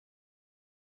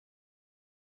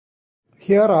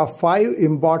Here are 5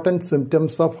 important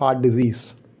symptoms of heart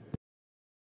disease.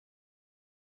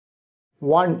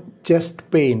 1. Chest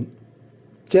pain.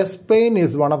 Chest pain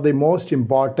is one of the most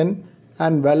important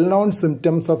and well-known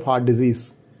symptoms of heart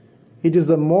disease. It is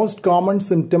the most common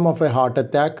symptom of a heart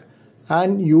attack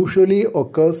and usually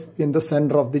occurs in the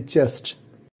center of the chest.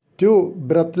 2.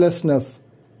 Breathlessness.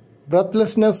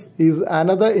 Breathlessness is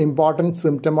another important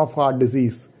symptom of heart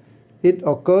disease. It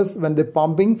occurs when the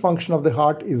pumping function of the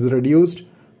heart is reduced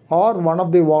or one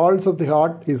of the valves of the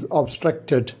heart is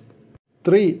obstructed.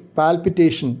 3.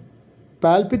 Palpitation.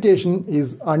 Palpitation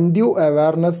is undue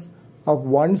awareness of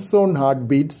one's own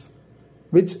heartbeats,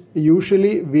 which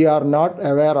usually we are not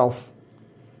aware of.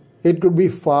 It could be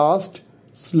fast,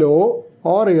 slow,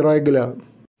 or irregular.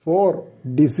 4.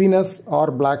 Dizziness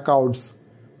or blackouts.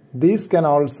 These can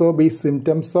also be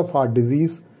symptoms of heart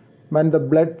disease when the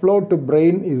blood flow to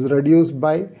brain is reduced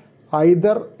by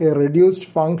either a reduced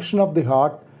function of the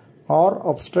heart or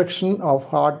obstruction of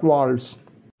heart valves.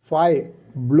 5.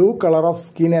 Blue color of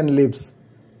skin and lips.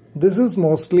 This is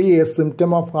mostly a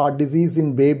symptom of heart disease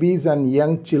in babies and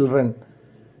young children.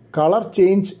 Color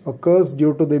change occurs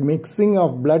due to the mixing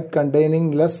of blood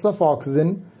containing less of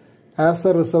oxygen as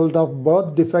a result of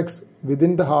birth defects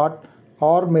within the heart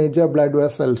or major blood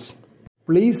vessels.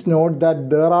 Please note that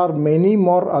there are many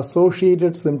more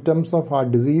associated symptoms of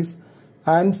heart disease,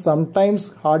 and sometimes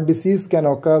heart disease can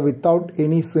occur without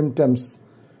any symptoms.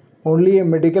 Only a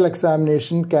medical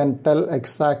examination can tell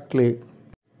exactly.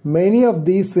 Many of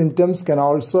these symptoms can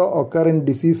also occur in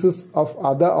diseases of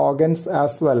other organs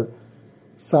as well.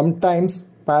 Sometimes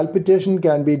palpitation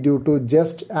can be due to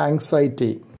just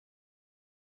anxiety.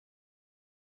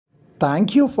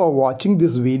 Thank you for watching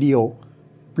this video.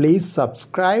 Please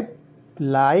subscribe,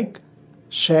 like,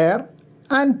 share,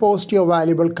 and post your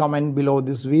valuable comment below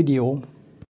this video.